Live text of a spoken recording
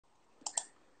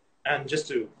And just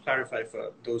to clarify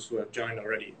for those who have joined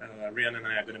already, Riahn and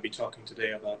I are going to be talking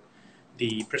today about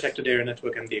the protected area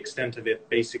network and the extent of it,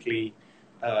 basically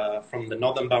from the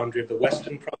northern boundary of the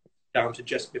western province down to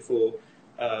just before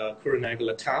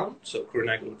Kurunegala town. So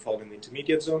Kurunegala would fall in the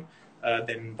intermediate zone,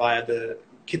 then via the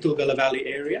Kitulgala Valley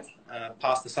area,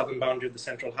 past the southern boundary of the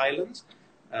Central Highlands,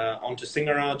 onto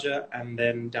Singaraja, and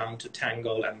then down to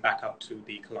Tangol and back up to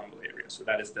the Colombo area. So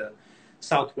that is the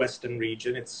southwestern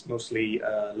region. It's mostly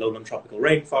lowland tropical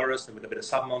rainforest and with a bit of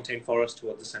submontane forest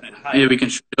towards the Central Yeah, Highlands. we can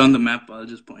show it on the map. I'll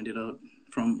just point it out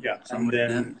from Yeah, and somewhere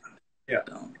then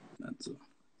down. That's all.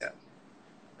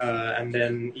 yeah. And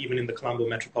then even in the Colombo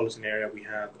Metropolitan area, we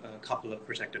have a couple of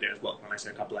protected areas. Well, when I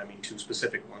say a couple, I mean two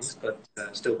specific ones, but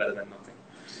still better than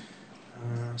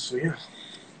nothing. So yeah.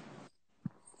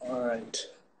 All right.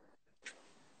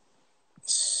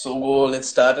 So let's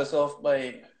start us off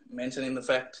by mentioning the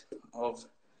fact of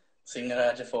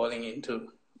Singaraja falling into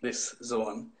this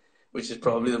zone, which is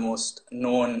probably the most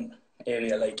known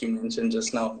area, like you mentioned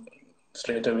just now,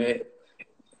 straight away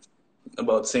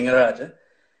about Singaraja.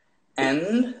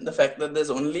 And the fact that there's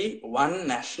only one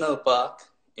national park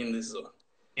in this zone.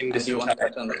 In this and you want to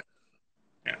touch on that?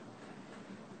 Yeah.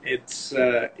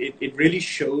 It really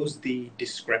shows the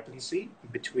discrepancy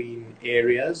between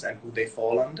areas and who they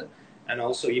fall under. And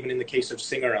also, even in the case of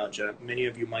Singaraja, many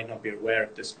of you might not be aware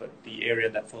of this, but the area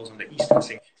that falls under Eastern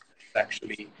Singaraja is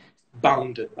actually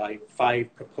bounded by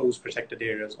 5 proposed protected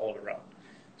areas all around.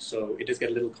 So it does get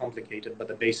a little complicated, but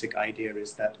the basic idea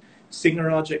is that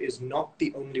Singaraja is not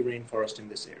the only rainforest in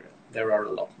this area. There are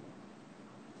a lot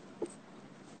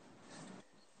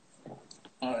more.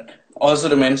 All right. Also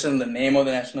to mention the name of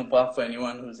the national park for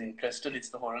anyone who's interested, it's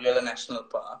the Horogala National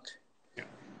Park.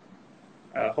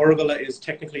 Horogala is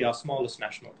technically our smallest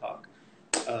national park,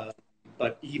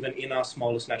 but even in our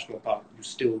smallest national park, you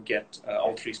still get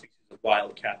all 3 species of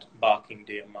wildcat, barking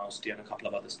deer, mouse deer, and a couple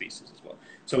of other species as well.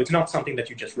 So it's not something that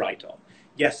you just write off.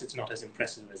 Yes, it's not as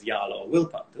impressive as Yala or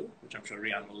Wilpattu, which I'm sure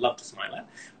Riahn will love to smile at,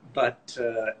 but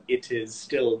it is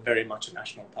still very much a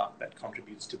national park that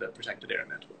contributes to the protected area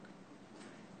network.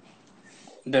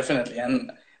 Definitely, and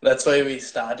that's why we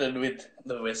started with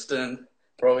the Western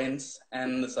Province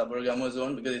and the Sabaragamuwa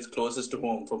zone, because it's closest to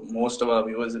home. For most of our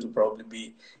viewers, it'll probably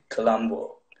be Colombo.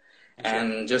 Sure.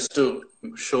 And just to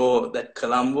show that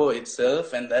Colombo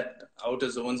itself and that outer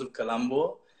zones of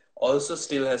Colombo also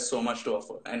still has so much to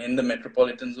offer. And in the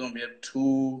Metropolitan zone, we have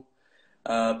 2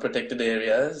 protected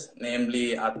areas,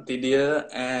 namely Attidia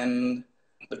and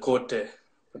the Kote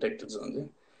protected zone.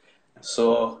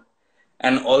 So,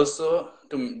 and also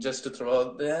just to throw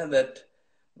out there that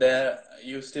there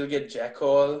you still get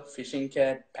jackal, fishing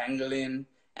cat, pangolin,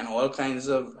 and all kinds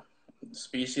of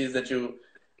species that you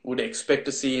would expect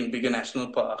to see in bigger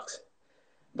national parks.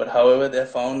 But however, they're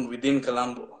found within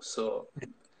Colombo. So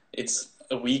it's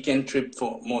a weekend trip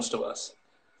for most of us.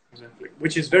 Exactly.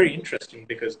 Which is very interesting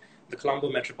because the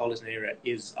Colombo metropolitan area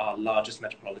is our largest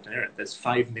metropolitan area. There's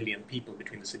 5 million people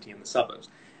between the city and the suburbs.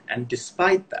 And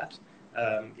despite that,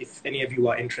 if any of you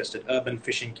are interested, Urban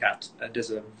Fishing Cat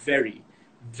does a very,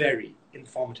 very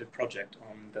informative project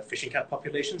on the fishing cat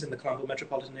populations in the Colombo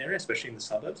metropolitan area, especially in the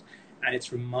suburbs. And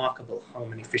it's remarkable how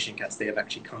many fishing cats they have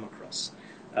actually come across.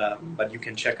 But you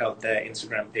can check out their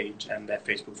Instagram page and their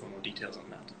Facebook for more details on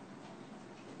that.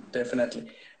 Definitely.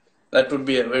 That would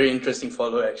be a very interesting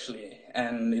follow, actually.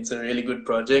 And it's a really good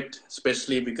project,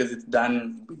 especially because it's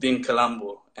done within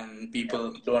Colombo and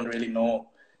people don't really know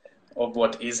of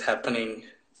what is happening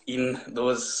in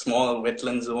those small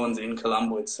wetland zones in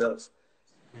Colombo itself.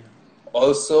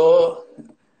 Also,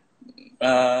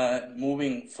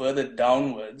 moving further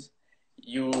downwards,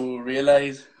 you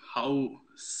realize how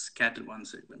scattered, one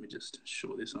second, let me just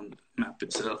show this on the map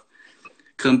itself.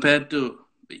 Compared to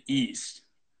the east,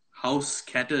 how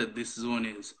scattered this zone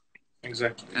is.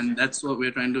 Exactly. And that's what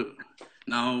we're trying to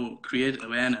now create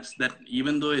awareness that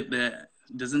even though there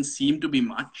doesn't seem to be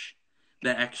much,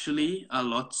 there actually are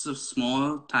lots of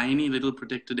small, tiny little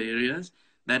protected areas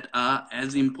that are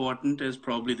as important as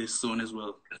probably this zone as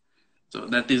well. So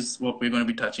that is what we're going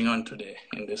to be touching on today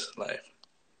in this live.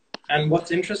 And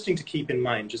what's interesting to keep in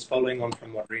mind, just following on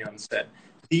from what Riahn said,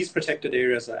 these protected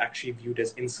areas are actually viewed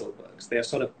as inselbergs. They are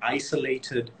sort of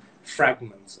isolated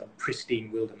fragments of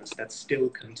pristine wilderness that still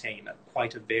contain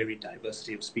quite a varied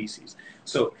diversity of species.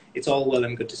 So it's all well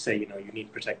and good to say, you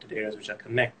need protected areas which are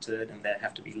connected and they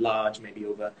have to be large, maybe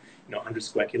over 100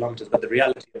 square kilometers. But the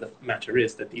reality of the matter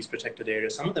is that these protected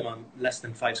areas, some of them are less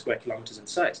than 5 square kilometers in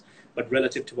size, but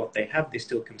relative to what they have, they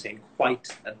still contain quite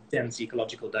a dense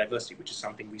ecological diversity, which is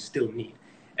something we still need,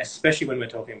 especially when we're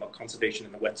talking about conservation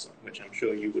in the wet zone, which I'm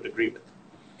sure you would agree with.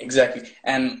 Exactly.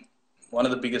 And one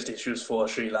of the biggest issues for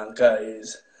Sri Lanka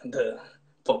is the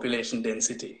population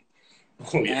density.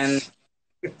 Oh, And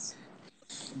yes.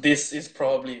 this is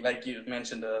probably, like you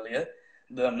mentioned earlier,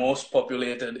 the most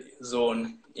populated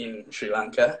zone in Sri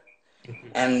Lanka.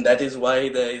 And that is why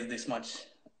there is this much,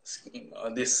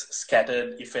 this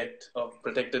scattered effect of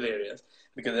protected areas,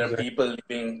 because there are Exactly. people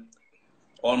living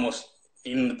almost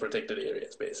in the protected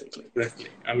areas, basically. Exactly.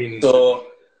 I mean, So,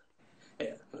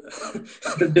 yeah.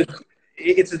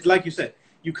 it's like you said,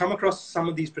 you come across some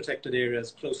of these protected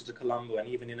areas closer to Colombo and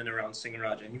even in and around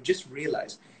Singaraja, and you just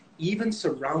realize, even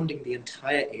surrounding the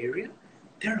entire area,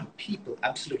 there are people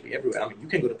absolutely everywhere. I mean, you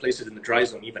can go to places in the dry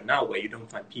zone even now where you don't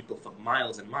find people for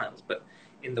miles and miles, but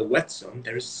in the wet zone,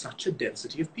 there is such a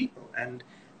density of people, and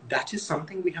that is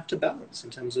something we have to balance in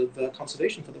terms of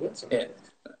conservation for the wet zone. Yeah.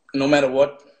 No matter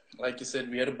what, like you said,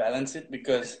 we have to balance it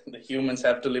because the humans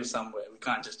have to live somewhere. We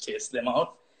can't just chase them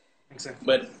out.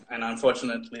 Exactly. And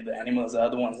unfortunately, the animals are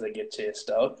the ones that get chased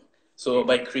out. So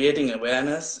by creating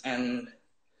awareness and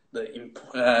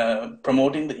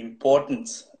promoting the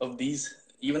importance of these,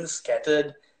 even the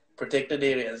scattered protected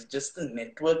areas, just the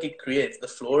network it creates, the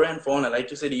flora and fauna, like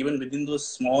you said, even within those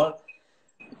small,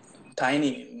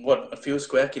 tiny, a few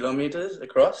square kilometers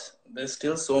across, there's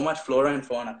still so much flora and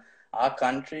fauna. Our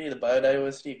country, the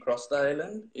biodiversity across the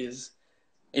island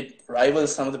it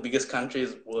rivals some of the biggest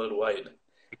countries worldwide.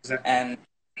 Exactly. And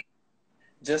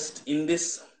just in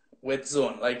this wet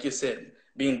zone, like you said,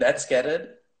 being that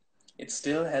scattered, it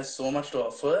still has so much to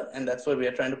offer, and that's why we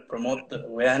are trying to promote the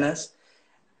awareness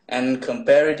and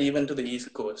compare it even to the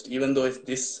East Coast. Even though it's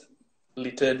this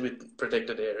littered with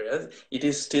protected areas, it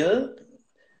is still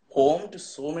home to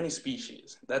so many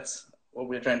species. That's what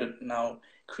we're trying to now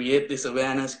create this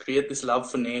awareness, create this love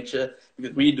for nature,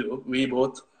 because we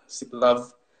both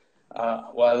love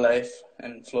wildlife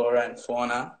and flora and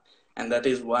fauna, and that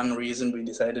is one reason we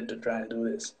decided to try and do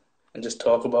this and just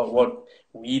talk about what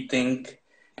we think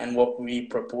and what we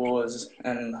propose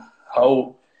and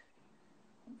how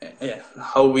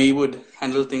we would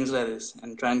handle things like this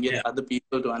and try and get other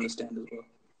people to understand as well.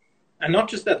 And not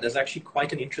just that, there's actually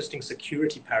quite an interesting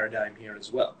security paradigm here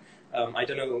as well. I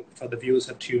don't know, for the viewers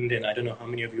who have tuned in, I don't know how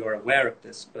many of you are aware of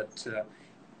this, but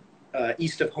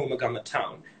east of Homagama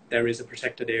town, there is a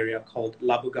protected area called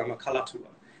Labugama Kalatua.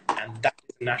 And that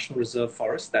is a national reserve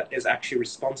forest that is actually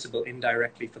responsible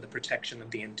indirectly for the protection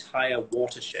of the entire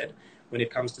watershed when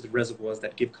it comes to the reservoirs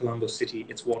that give Colombo City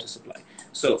its water supply.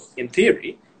 So, in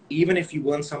theory, even if you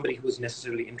weren't somebody who was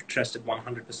necessarily interested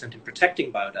 100% in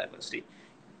protecting biodiversity,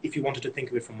 if you wanted to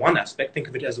think of it from one aspect, think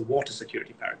of it as a water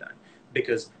security paradigm.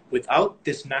 Because without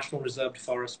this national reserved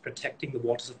forest protecting the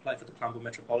water supply for the Colombo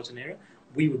metropolitan area,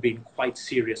 we would be in quite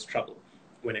serious trouble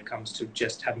when it comes to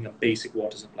just having a basic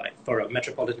water supply for a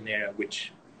metropolitan area,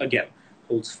 which, again,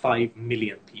 holds 5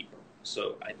 million people.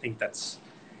 So I think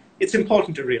it's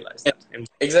important to realize that.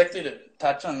 Exactly, to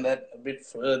touch on that a bit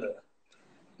further.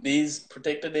 These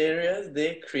protected areas,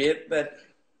 they create that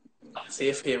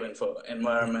safe haven for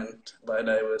environment,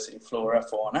 biodiversity, flora,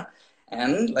 fauna.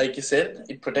 And like you said,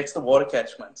 it protects the water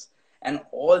catchments and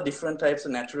all different types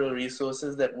of natural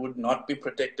resources that would not be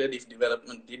protected if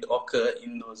development did occur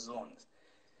in those zones.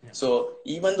 Yeah. So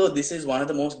even though this is one of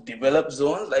the most developed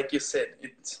zones, like you said,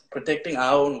 it's protecting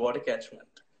our own water catchment,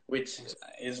 which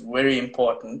is very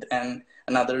important. And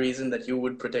another reason that you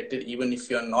would protect it even if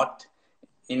you're not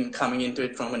coming into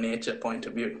it from a nature point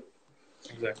of view.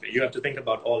 Exactly. You have to think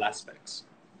about all aspects.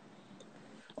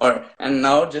 All right. And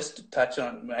now just to touch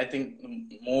on, I think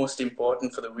the most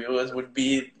important for the viewers would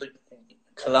be the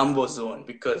Colombo zone,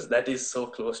 because that is so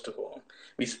close to home.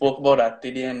 We spoke about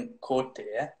Attidi and Kote.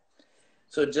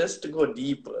 So just to go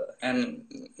deeper and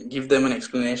give them an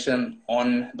explanation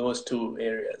on those two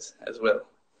areas as well.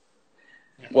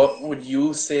 Yeah. What would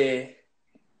you say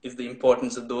is the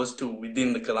importance of those two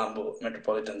within the Colombo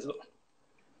metropolitan zone?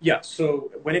 Yeah,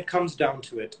 so when it comes down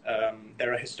to it,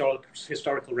 there are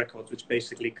historical records which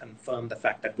basically confirm the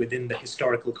fact that within the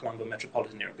historical Colombo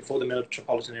metropolitan area, before the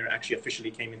metropolitan area actually officially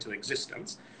came into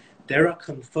existence, there are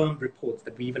confirmed reports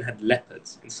that we even had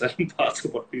leopards in certain parts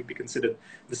of what would be considered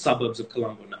the suburbs of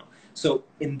Colombo now. So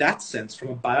in that sense, from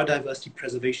a biodiversity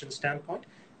preservation standpoint,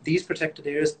 these protected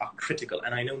areas are critical.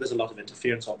 And I know there's a lot of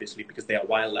interference, obviously, because they are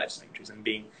wildlife sanctuaries. And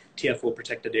being Tier 4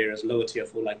 protected areas, lower Tier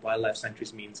 4 like wildlife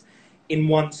sanctuaries means, in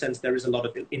one sense, there is a lot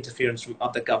of interference from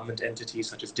other government entities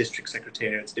such as district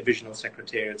secretariats, divisional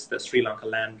secretariats, the Sri Lanka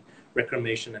Land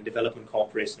Reclamation and Development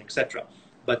Corporation, etc.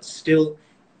 But still,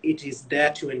 it is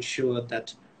there to ensure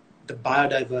that the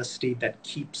biodiversity that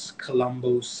keeps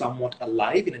Colombo somewhat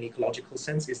alive in an ecological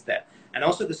sense is there. And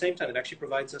also at the same time, it actually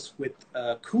provides us with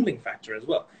a cooling factor as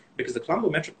well. because the Colombo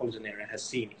Metropolitan area has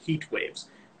seen heat waves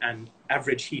and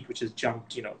average heat, which has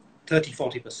jumped,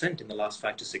 30-40% in the last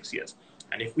 5 to 6 years.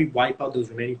 And if we wipe out those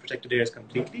remaining protected areas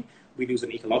completely, we lose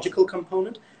an ecological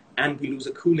component and we lose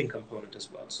a cooling component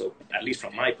as well. So at least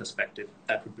from my perspective,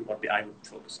 that would be what I would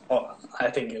focus on. Oh, I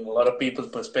think in a lot of people's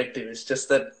perspective, it's just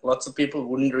that lots of people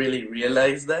wouldn't really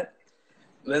realize that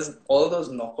there's all those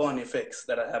knock-on effects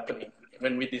that are happening.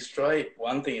 When we destroy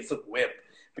one thing, it's a web,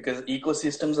 because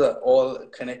ecosystems are all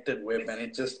connected web, and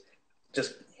it just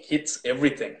hits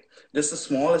everything. Just the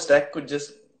smallest act could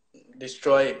just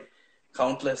destroy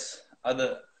countless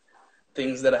other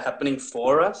things that are happening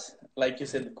for us. Like you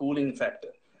said, the cooling factor.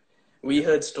 We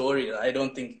heard stories. I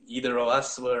don't think either of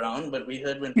us were around, but we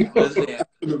heard when Thursday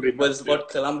was what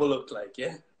Colombo looked like.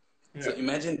 Yeah? So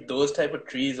imagine those type of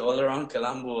trees all around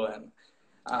Colombo, and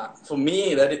for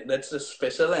me, that's just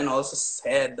special and also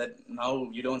sad that now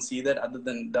you don't see that other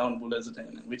than down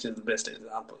Montane, which is the best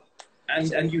example.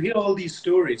 And you hear all these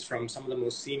stories from some of the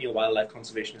most senior wildlife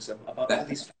conservationists about all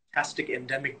these fantastic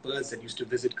endemic birds that used to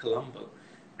visit Colombo.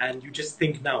 And you just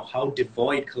think now how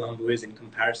devoid Colombo is in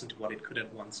comparison to what it could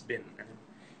have once been. And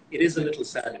it is a little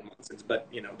sad in one sense, but,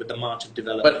 with the march of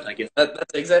development, I guess.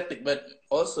 That's exactly. But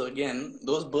also, again,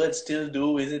 those birds still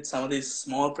do visit some of these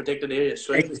small protected areas,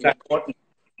 showing the importance.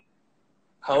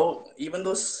 How even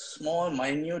those small,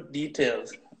 minute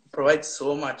details provide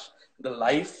so much. The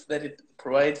life that it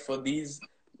provides for these,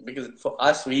 because for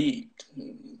us, we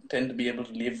tend to be able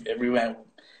to live everywhere.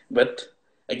 But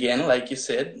again, like you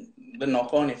said, the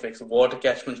knock-on effects, water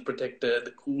catchments protected,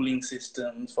 the cooling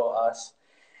systems for us,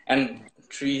 and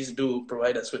trees do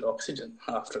provide us with oxygen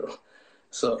after all.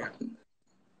 So,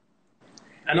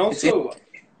 and also,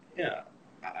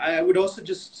 I would also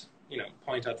just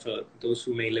point out for those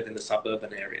who may live in the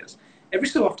suburban areas, every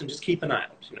so often just keep an eye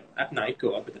out. At night,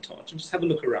 go out with a torch and just have a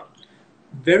look around.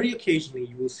 Very occasionally,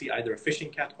 you will see either a fishing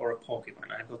cat or a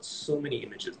porcupine. I've got so many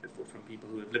images before from people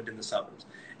who have lived in the suburbs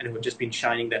and who have just been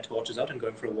shining their torches out and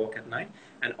going for a walk at night.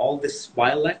 And all this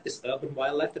wildlife, this urban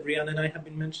wildlife that Riahn and I have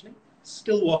been mentioning,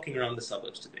 still walking around the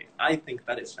suburbs today. I think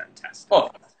that is fantastic. Oh,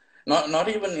 not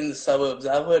even in the suburbs.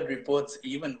 I've heard reports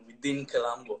even within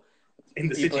Colombo. In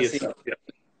the city itself, yeah.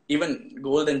 Even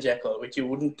golden jackal, which you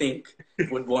wouldn't think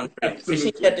would want to.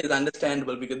 Fishing cat is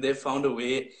understandable because they've found a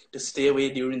way to stay away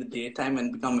during the daytime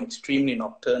and become extremely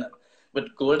nocturnal.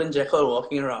 But golden jackal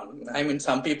walking around, I mean,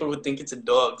 some people would think it's a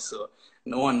dog, so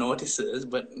no one notices.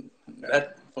 But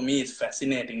that, for me, is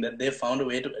fascinating that they've found a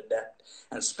way to adapt.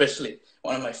 And especially,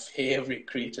 one of my favorite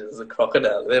creatures, the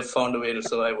crocodile. They've found a way to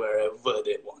survive wherever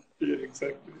they want. Yeah,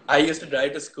 exactly. I used to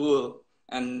drive to school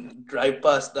and drive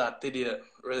past the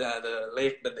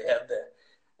lake that they have there.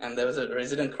 And there was a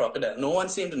resident crocodile. No one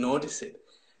seemed to notice it.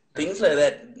 Things like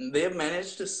that. They've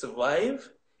managed to survive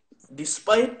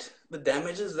despite the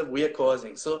damages that we are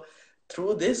causing. So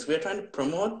through this, we're trying to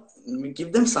promote, we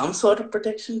give them some sort of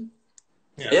protection.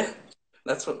 Yeah.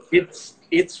 That's what...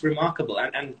 It's remarkable.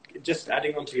 And just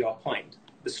adding on to your point,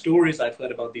 the stories I've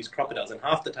heard about these crocodiles, and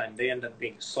half the time they end up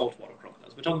being saltwater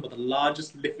crocodiles. We're talking about the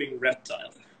largest living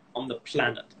reptile on the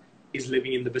planet is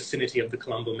living in the vicinity of the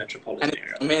Colombo metropolitan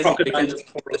area. Amazing. Crocodiles they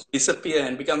can just disappear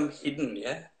and become hidden,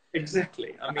 yeah?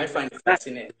 Exactly. I find it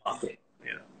fascinating.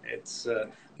 Yeah,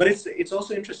 but it's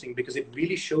also interesting because it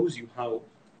really shows you how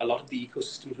a lot of the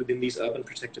ecosystems within these urban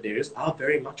protected areas are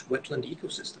very much wetland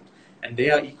ecosystems. And they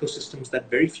are ecosystems that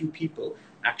very few people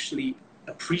actually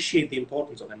appreciate the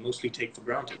importance of and mostly take for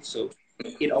granted. So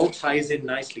it all ties in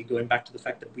nicely, going back to the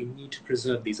fact that we need to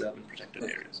preserve these urban protected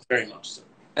areas, very much so.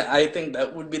 I think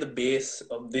that would be the base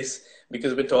of this,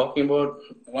 because we're talking about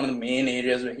one of the main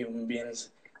areas where human beings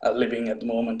are living at the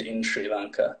moment in Sri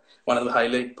Lanka, one of the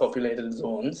highly populated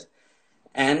zones,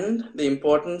 and the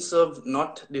importance of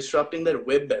not disrupting their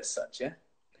web as such. Yeah,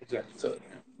 exactly. So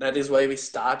that is why we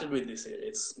started with this area.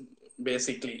 It's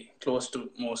basically close to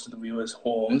most of the viewers'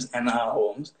 homes and our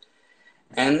homes,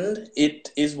 and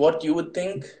it is what you would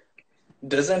think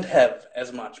doesn't have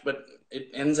as much, but it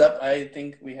ends up, I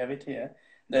think we have it here,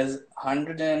 there's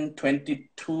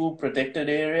 122 protected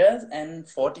areas and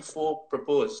 44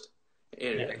 proposed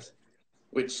areas,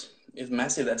 which is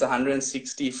massive. That's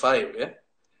 165, yeah?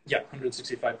 Yeah,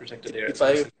 165 protected areas.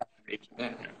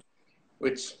 Yeah.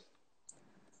 Which,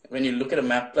 when you look at a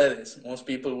map like this, most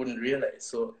people wouldn't realize.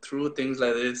 So through things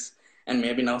like this, and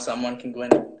maybe now someone can go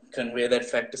and convey that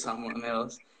fact to someone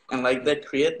else, and like that,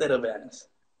 create that awareness.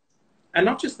 And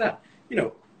not just that,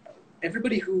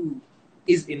 everybody who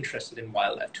is interested in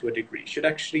wildlife to a degree should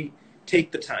actually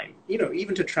take the time,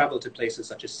 even to travel to places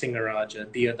such as Singaraja,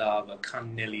 Diyadava,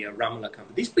 Kanneliya,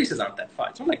 Ramalakam. These places aren't that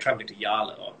far. It's not like traveling to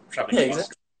Yala or traveling to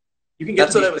Moscow. You can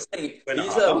get That's to what I these was saying. in a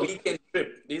These half are hour. weekend trip.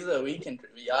 These are weekend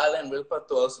trip. Yala and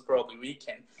Wilpattu also probably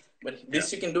weekend. But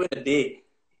this you can do in a day.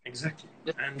 Exactly.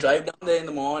 Just And drive down there in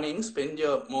the morning, spend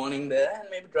your morning there, and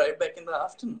maybe drive back in the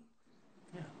afternoon.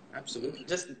 yeah, absolutely.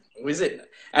 Just visit.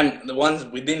 And the ones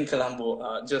within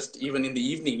Colombo, just even in the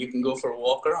evening, you can go for a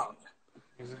walk around.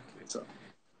 Exactly. So,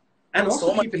 And also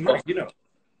so much keep in mind,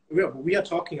 we are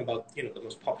talking about, the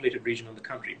most populated region of the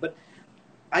country, but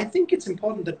I think it's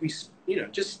important that we,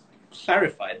 just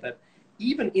clarify that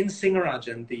even in Singaraja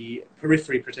and the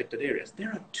periphery protected areas, there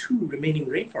are two remaining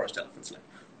rainforest elephants left.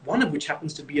 One of which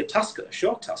happens to be a tusker, a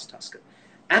short-tusked tusker,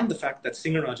 and the fact that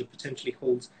Singaraja potentially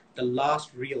holds the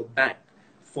last real bank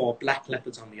for black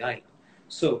leopards on the island.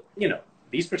 So,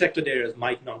 these protected areas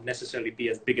might not necessarily be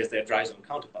as big as their dry zone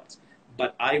counterparts,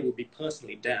 but I will be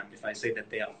personally damned if I say that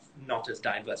they are not as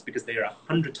diverse, because they are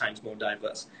 100 times more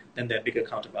diverse than their bigger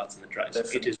counterparts in the dry zone.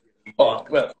 It is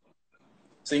remarkable. well,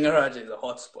 Singaraja is a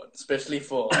hotspot, especially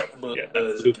for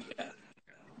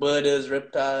birders,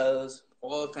 reptiles,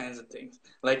 all kinds of things.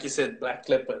 Like you said, black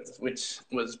leopards, which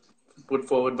was put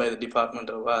forward by the Department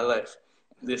of Wildlife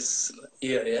this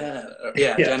year,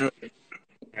 January,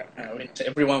 which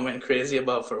everyone went crazy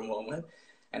about for a moment,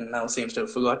 and now seems to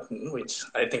have forgotten, which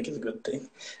I think is a good thing.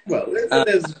 Well,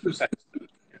 there's two sides to it.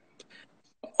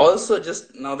 Also,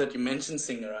 just now that you mentioned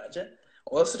Singaraja,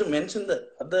 also to mention the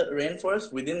other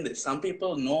rainforest within this. Some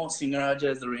people know Singaraja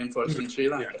as the rainforest in Sri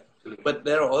Lanka, but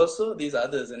there are also these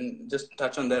others, and just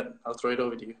touch on that. I'll throw it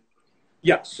over to you.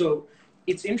 Yeah, so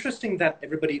it's interesting that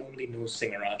everybody only knows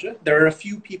Singaraja. There are a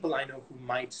few people I know who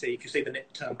might say, if you say the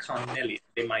term Kanneli,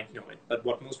 they might know it. But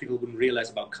what most people wouldn't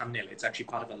realize about Kanneli, it's actually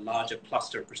part of a larger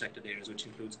cluster of protected areas, which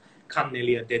includes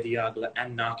Kannelia, Dediyagla,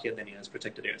 and Nakia Denia as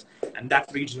protected areas. And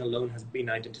that region alone has been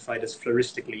identified as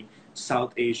floristically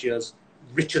South Asia's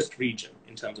richest region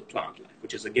in terms of plant life,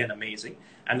 which is again amazing.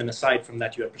 And then aside from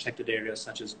that, you have protected areas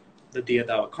such as the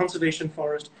Deodawa Conservation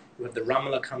Forest, you have the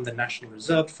Ramalakanda National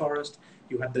Reserve Forest,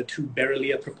 you have the two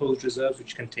Berelia proposed reserves,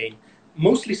 which contain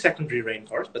mostly secondary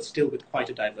rainforest, but still with quite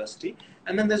a diversity.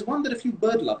 And then there's one that a few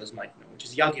bird lovers might know, which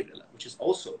is Yagirila, which is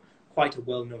also quite a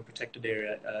well-known protected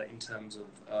area in terms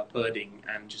of birding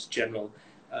and just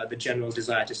the general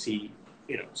desire to see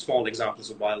small examples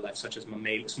of wildlife such as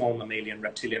small mammalian,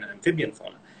 reptilian, and amphibian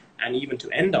fauna. And even to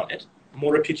end on it,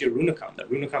 Morapitia runakanda.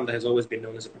 Runakanda has always been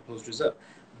known as a proposed reserve.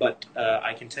 But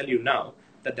I can tell you now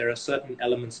that there are certain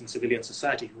elements in civilian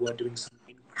society who are doing some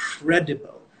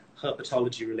incredible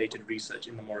herpetology-related research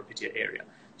in the Morapitia area.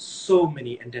 So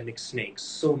many endemic snakes,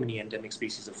 so many endemic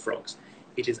species of frogs.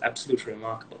 It is absolutely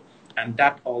remarkable. And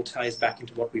that all ties back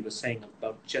into what we were saying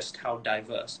about just how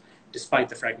diverse, despite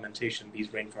the fragmentation, these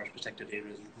rainforest protected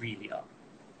areas really are.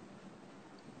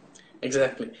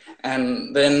 Exactly.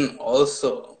 And then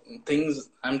also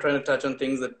I'm trying to touch on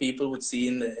things that people would see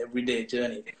in the everyday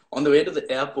journey. On the way to the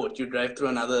airport, you drive through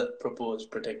another proposed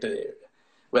protected area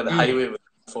where the highway was,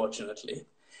 unfortunately.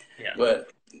 Yeah.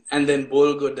 And then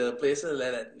Bolgoda, places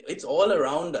like that. It's all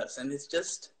around us, and it's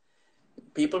just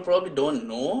people probably don't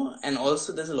know. And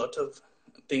also there's a lot of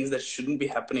things that shouldn't be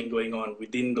happening going on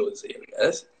within those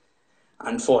areas,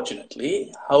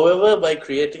 unfortunately. However, by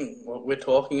creating what we're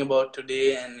talking about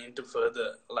today and into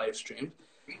further live streams,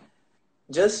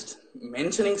 just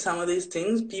mentioning some of these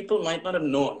things people might not have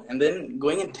known, and then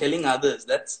going and telling others,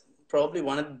 that's probably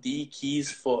one of the keys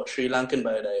for Sri Lankan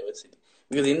biodiversity.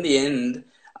 Because in the end,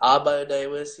 our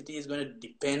biodiversity is going to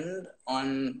depend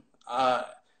on our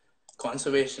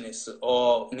conservationists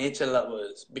or nature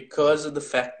lovers, because of the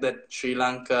fact that Sri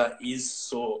Lanka is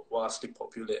so vastly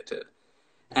populated.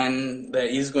 And there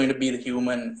is going to be the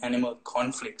human-animal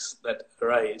conflicts that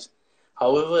arise.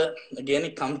 However, again,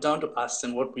 it comes down to us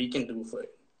and what we can do for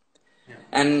it. Yeah.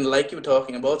 And like you were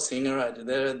talking about Singaraja,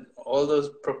 there are all those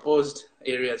proposed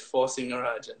areas for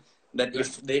Singaraja that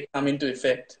if they come into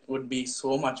effect would be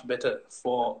so much better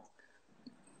for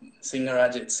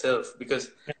Singaraja itself, because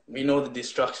we know the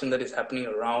destruction that is happening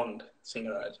around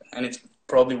Singaraja. And it's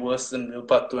probably worse than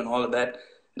Vilpattu and all of that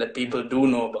people do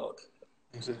know about.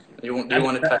 Exactly. Do you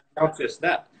want to touch? Not just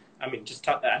that. I mean, just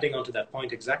adding on to that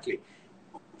point exactly.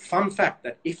 Fun fact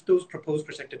that if those proposed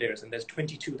protected areas, and there's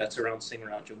 22 that surround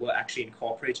Singaraja, were actually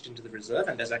incorporated into the reserve,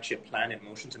 and there's actually a plan in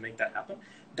motion to make that happen,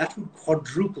 that would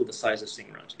quadruple the size of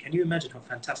Singaraja. Can you imagine how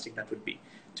fantastic that would be?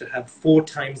 To have 4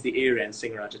 times the area in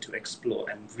Singaraja to explore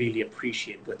and really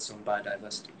appreciate with some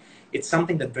biodiversity. It's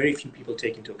something that very few people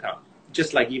take into account.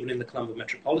 Just like even in the Colombo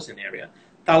Metropolitan area,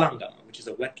 Talangama, which is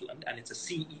a wetland, and it's a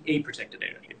CEA protected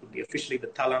area. It would be officially the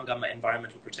Talangama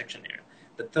Environmental Protection Area.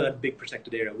 the third big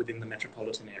protected area within the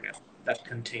metropolitan area that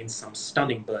contains some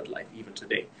stunning bird life even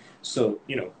today. So,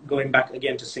 going back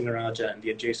again to Singaraja and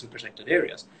the adjacent protected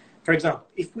areas, for example,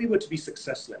 if we were to be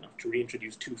successful enough to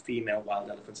reintroduce 2 female wild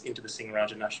elephants into the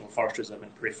Singaraja National Forest Reserve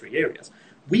and periphery areas,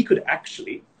 we could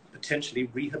actually potentially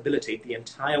rehabilitate the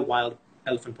entire wild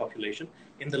elephant population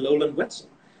in the lowland wet zone.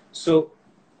 So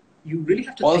you really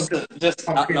have to Also, think of just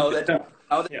now that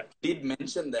yeah. you did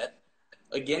mention that,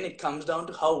 again, it comes down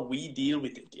to how we deal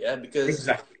with it, yeah? Because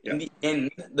Exactly, in the end,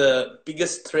 the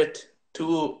biggest threat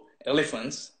to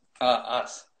elephants are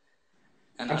us.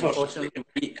 And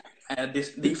unfortunately, this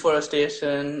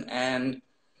deforestation and,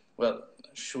 well,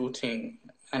 shooting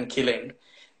and killing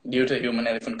due to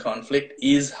human-elephant conflict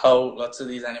is how lots of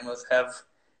these animals have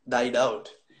died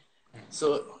out. So,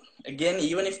 again,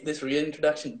 even if this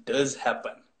reintroduction does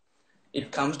happen,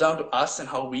 it comes down to us and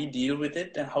how we deal with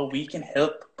it and how we can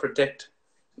help protect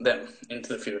them into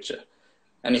the future.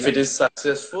 And if it is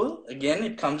successful, again,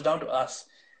 it comes down to us,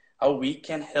 how we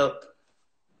can help.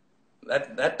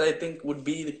 That I think would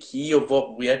be the key of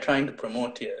what we are trying to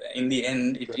promote here. In the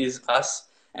end, it is us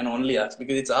and only us,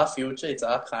 because it's our future, it's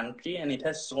our country, and it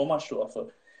has so much to offer.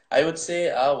 I would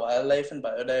say our wildlife and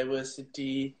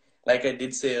biodiversity, like I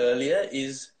did say earlier,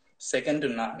 is second to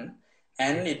none.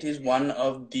 And it is one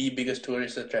of the biggest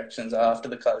tourist attractions after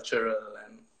the cultural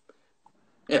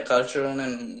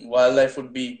and wildlife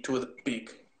would be two of the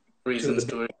big reasons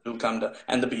to come down,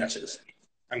 and the beaches.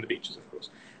 And the beaches, of course.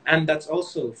 And that's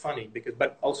also funny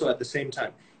but also at the same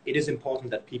time, it is important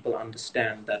that people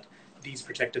understand that these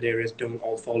protected areas don't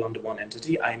all fall under one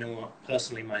entity. I know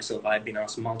personally myself, I've been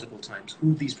asked multiple times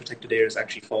who these protected areas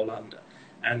actually fall under.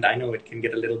 And I know it can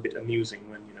get a little bit amusing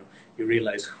when, you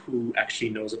realize who actually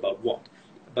knows about what.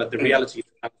 But the reality,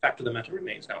 the fact of the matter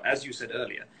remains. Now, as you said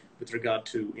earlier, with regard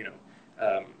to,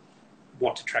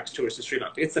 what attracts tourists to Sri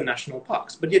Lanka, it's the national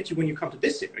parks. But yet, when you come to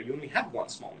this area, you only have one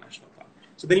small national park.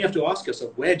 So then you have to ask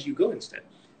yourself, where do you go instead?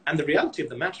 And the reality of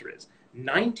the matter is,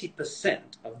 90%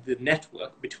 of the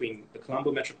network between the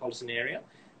Colombo metropolitan area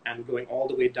and going all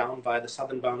the way down via the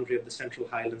southern boundary of the Central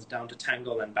Highlands down to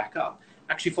Tangol and back up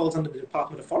actually falls under the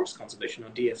Department of Forest Conservation, or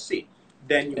DFC.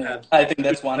 Then you have... I think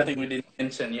that's one thing we didn't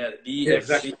mention. Yeah,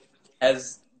 DFC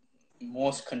has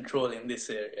most control in this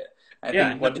area. I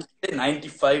think, what did you say,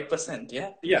 95%,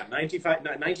 yeah? Yeah, 90 to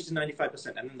 95%.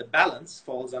 And then the balance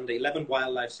falls under 11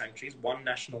 wildlife sanctuaries, 1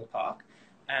 national park,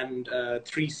 and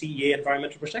 3 CEA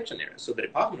environmental protection areas. So the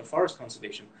Department of Forest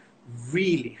Conservation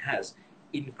really has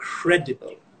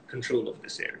incredible control of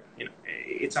this area.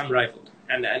 It's unrivaled.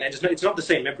 And it's not the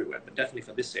same everywhere, but definitely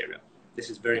for this area, this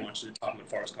is very much the Department of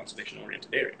Forest Conservation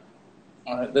oriented area.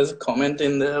 There's a comment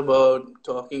in there about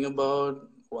talking about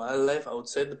wildlife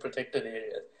outside the protected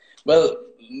areas. Well,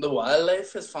 the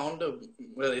wildlife has found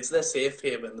it's their safe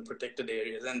haven, the protected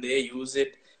areas, and they use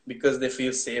it because they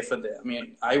feel safer there. I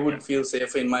mean, I would feel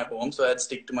safer in my home, so I'd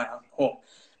stick to my home.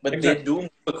 But they do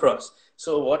move across.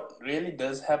 So what really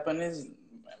does happen is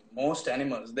most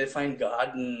animals, they find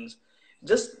gardens,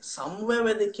 just somewhere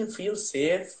where they can feel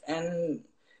safe, and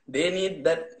they need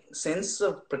that sense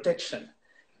of protection.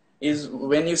 Is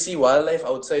when you see wildlife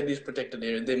outside these protected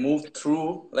areas, they move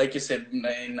through, like you said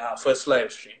in our first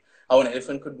live stream, how an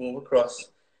elephant could move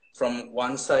across from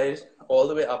one side all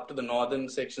the way up to the northern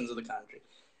sections of the country.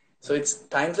 So it's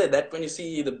times like that when you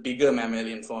see the bigger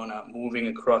mammalian fauna moving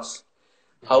across.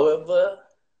 However,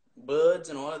 birds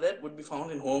and all of that would be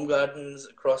found in home gardens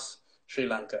across Sri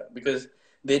Lanka, because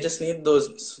they just need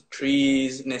those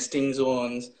trees, nesting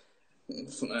zones,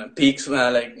 peaks,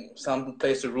 like some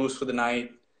place to roost for the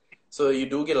night. So you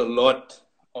do get a lot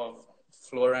of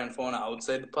flora and fauna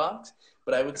outside the parks,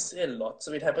 but I would say lots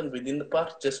of it happens within the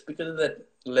park just because of that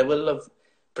level of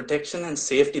protection and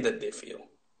safety that they feel.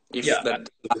 If that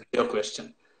is your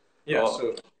question. Yeah,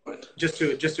 so just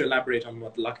to elaborate on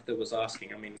what Lakita was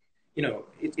asking, I mean,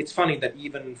 it's funny that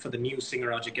even for the new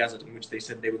Singaraja Gazette, in which they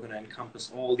said they were going to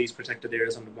encompass all these protected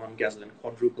areas under one gazette and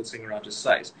quadruple Singaraja's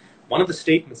size, one of the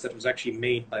statements that was actually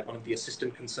made by one of the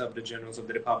Assistant Conservator Generals of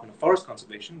the Department of Forest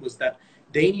Conservation was that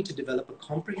they need to develop a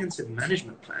comprehensive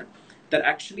management plan that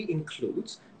actually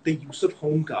includes the use of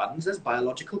home gardens as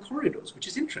biological corridors, which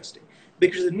is interesting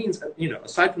because it means,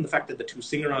 aside from the fact that the 2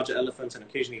 Singaraja elephants and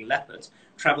occasionally leopards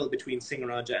travel between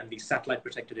Singaraja and these satellite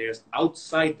protected areas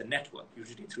outside the network,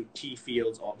 usually through tea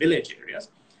fields or village areas,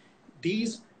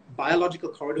 these biological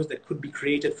corridors that could be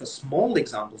created for small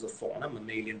examples of fauna,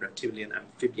 mammalian, reptilian,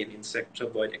 amphibian,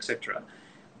 insectivoid, etc.,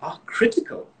 are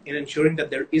critical in ensuring that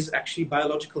there is actually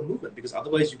biological movement, because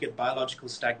otherwise you get biological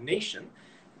stagnation,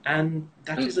 and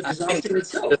that is a disaster in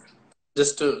itself.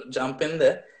 Just to jump in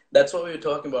there, that's what we were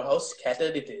talking about, how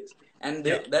scattered it is. And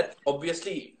Yeah. that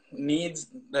obviously needs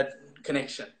that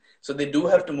connection. So they do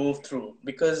have to move through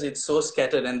because it's so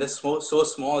scattered and they're so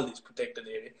small, these protected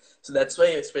areas. So that's why,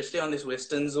 especially on this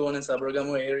western zone and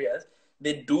Sabaragamuwa areas,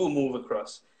 they do move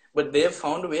across. But they've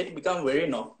found a way to become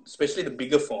very especially the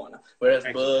bigger fauna, whereas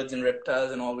birds and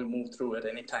reptiles and all will move through at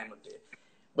any time of day.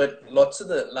 But lots of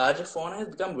the larger fauna has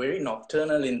become very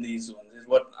nocturnal in these zones, is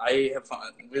what I have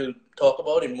found. We'll talk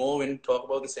about it more when we talk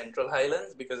about the Central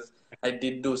Highlands, because I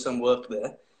did do some work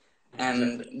there.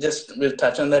 And just we'll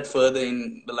touch on that further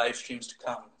in the live streams to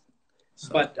come. So.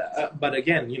 But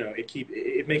again,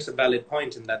 it makes a valid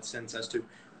point in that sense as to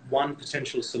one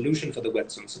potential solution for the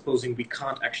wet zone, supposing we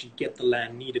can't actually get the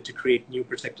land needed to create new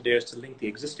protected areas to link the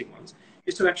existing ones,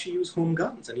 is to actually use home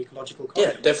gardens and ecological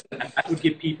corridors. Yeah, definitely. And that would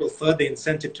give people further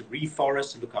incentive to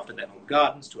reforest, to look after their home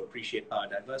gardens, to appreciate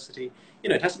biodiversity.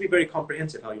 It has to be very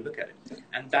comprehensive how you look at it.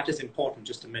 And that is important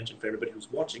just to mention for everybody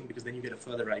who's watching, because then you get a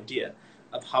further idea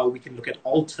of how we can look at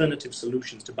alternative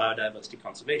solutions to biodiversity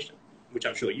conservation, which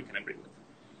I'm sure you can agree with.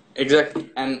 Exactly.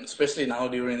 And especially now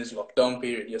during this lockdown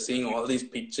period, you're seeing all these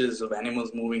pictures of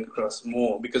animals moving across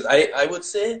more. Because I would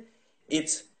say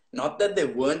it's not that they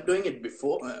weren't doing it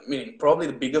before. I mean, probably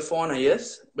the bigger fauna,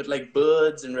 yes. But like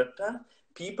birds and reptiles,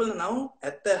 people are now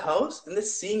at their house and they're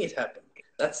seeing it happen.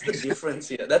 That's the difference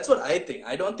here. That's what I think.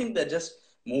 I don't think they're just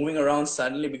moving around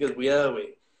suddenly because we are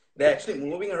away. They're actually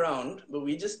moving around, but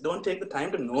we just don't take the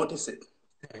time to notice it.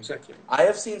 Exactly. I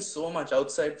have seen so much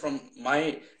outside from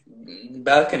my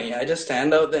balcony. I just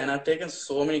stand out there and I've taken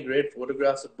so many great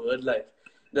photographs of bird life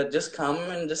that just come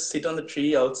and just sit on the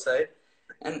tree outside.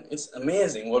 And it's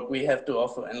amazing what we have to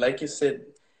offer. And like you said,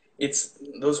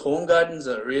 those home gardens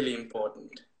are really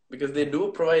important because they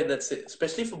do provide that,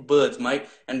 especially for birds.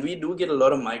 And we do get a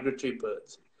lot of migratory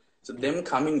birds. So them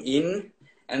coming in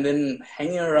and then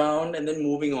hanging around and then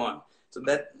moving on. So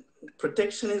that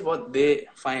protection is what they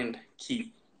find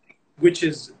key. Which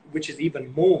is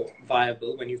even more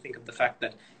viable when you think of the fact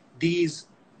that these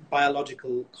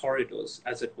biological corridors,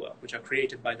 as it were, which are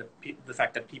created by the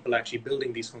fact that people are actually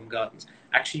building these home gardens,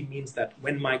 actually means that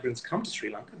when migrants come to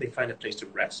Sri Lanka, they find a place to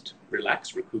rest,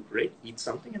 relax, recuperate, eat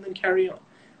something, and then carry on.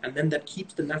 And then that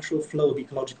keeps the natural flow of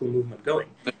ecological movement going.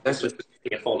 That's just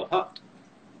making it fall apart.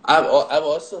 I've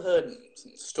also heard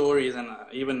stories, and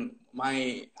even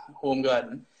my home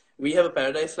garden, we have a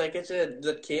paradise flycatcher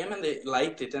that came and they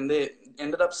liked it and they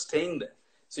ended up staying there.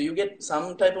 So you get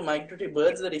some type of migratory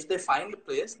birds that if they find a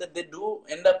place, that they do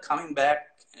end up coming back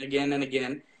again and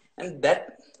again. And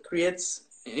that creates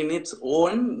in its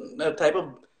own type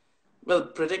of,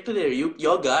 protected area.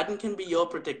 Your garden can be your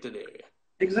protected area.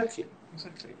 Exactly.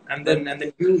 And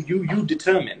then you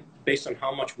determine, based on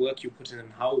how much work you put in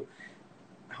and how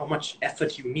much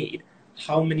effort you need,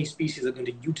 how many species are going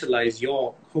to utilize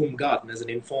your home garden as an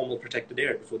informal protected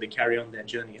area before they carry on their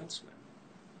journey elsewhere.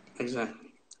 Exactly.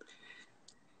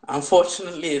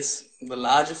 Unfortunately, it's the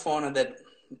larger fauna that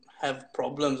have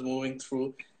problems moving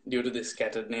through due to the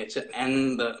scattered nature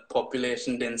and the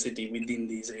population density within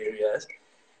these areas.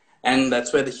 And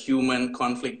that's where the human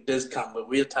conflict does come. But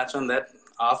we'll touch on that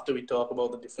after we talk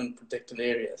about the different protected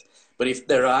areas. But if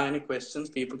there are any questions,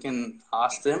 people can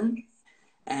ask them.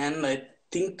 And I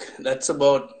think that's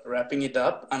about wrapping it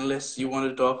up, unless you want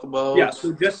to talk about... Yeah,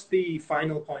 so just the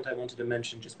final point I wanted to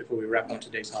mention just before we wrap up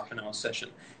today's half-an-hour session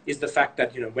is the fact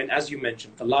that, as you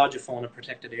mentioned, the larger fauna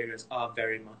protected areas are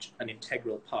very much an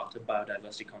integral part of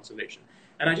biodiversity conservation.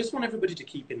 And I just want everybody to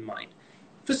keep in mind,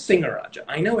 for Singaraja,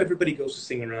 I know everybody goes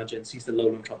to Singaraja and sees the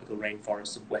lowland tropical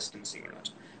rainforests of western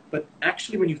Singaraja. But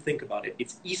actually, when you think about it,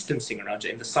 it's eastern Singaraja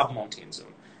in the submontane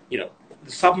zone. The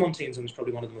submontane zone is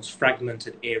probably one of the most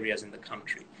fragmented areas in the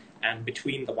country. And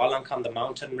between the Lanka, the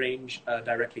mountain range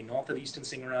directly north of eastern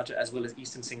Singaraja, as well as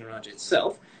eastern Singaraja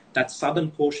itself, that southern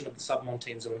portion of the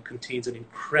submontane zone contains an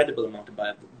incredible amount of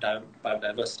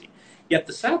biodiversity. Yet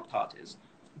the sad part is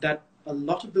that a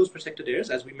lot of those protected areas,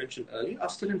 as we mentioned earlier, are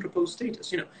still in proposed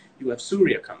status. You have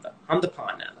Suryakanda,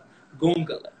 Handapanala,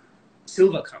 Gongala,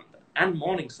 Silvakanda, and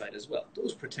Morningside as well.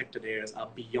 Those protected areas are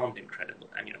beyond incredible.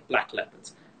 And, black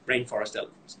leopards, rainforest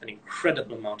elephants, an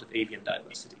incredible amount of avian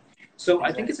diversity. So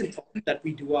I think it's important that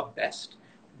we do our best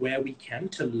where we can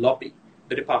to lobby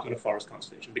the Department of Forest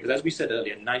Conservation, because as we said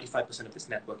earlier, 95% of this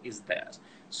network is theirs.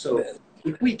 So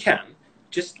if we can,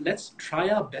 just let's try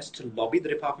our best to lobby the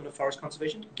Department of Forest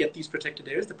Conservation to get these protected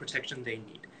areas the protection they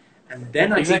need. And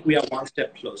then I think we are one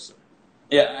step closer.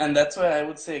 Yeah, and that's why I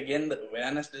would say, again, the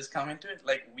awareness does come into it.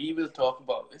 Like, we will talk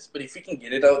about this, but if we can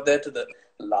get it out there to the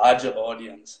larger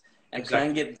audience and try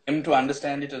and get them to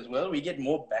understand it as well, we get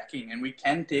more backing and we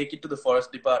can take it to the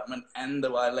Forest Department and the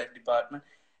Wildlife Department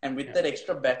And with that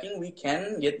extra backing, we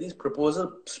can get these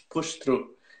proposals pushed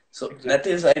through. So Exactly. that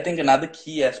is, I think, another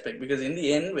key aspect, because in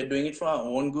the end, we're doing it for our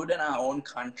own good and our own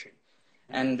country.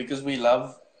 And because we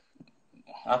love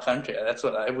our country. That's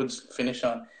what I would finish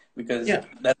on, because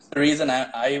that's the reason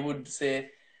I would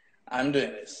say I'm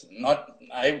doing this. Not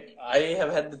I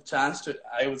have had the chance to,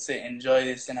 I would say, enjoy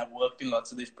this, and I've worked in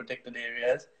lots of these protected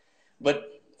areas.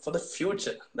 But for the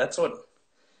future, that's what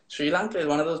Sri Lanka is,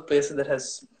 one of those places that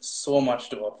has so much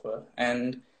to offer,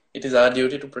 and it is our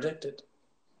duty to protect it.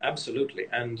 Absolutely.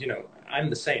 And, I'm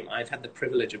the same. I've had the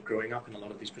privilege of growing up in a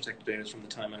lot of these protected areas from the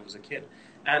time I was a kid.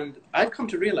 And I've come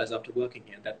to realize after working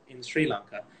here that in Sri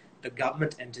Lanka, the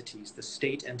government entities, the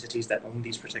state entities that own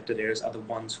these protected areas are the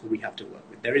ones who we have to work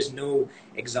with. There is no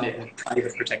example of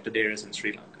private protected areas in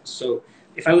Sri Lanka. So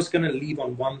if I was going to leave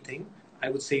on one thing, I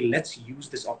would say let's use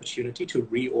this opportunity to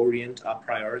reorient our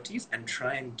priorities and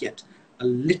try and get a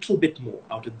little bit more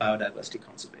out of biodiversity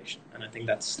conservation. And I think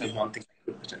that's the one thing I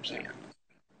could potentially handle.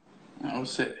 I would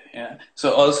say, yeah.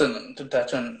 So also to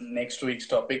touch on next week's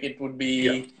topic, it would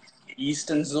be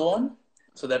Eastern Zone.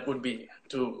 So that would be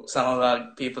to some of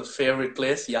our people's favorite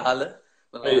place, Yala,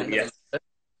 the land of the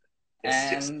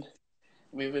and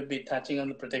we will be touching on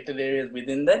the protected areas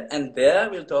within that. And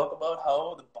there we'll talk about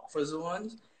how the buffer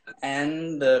zones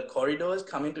and the corridors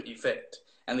come into effect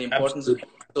and the importance of it.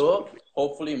 So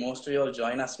hopefully most of you will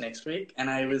join us next week, and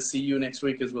I will see you next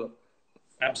week as well.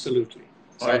 Absolutely.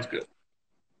 Sounds good.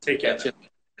 Take care.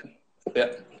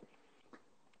 Yeah.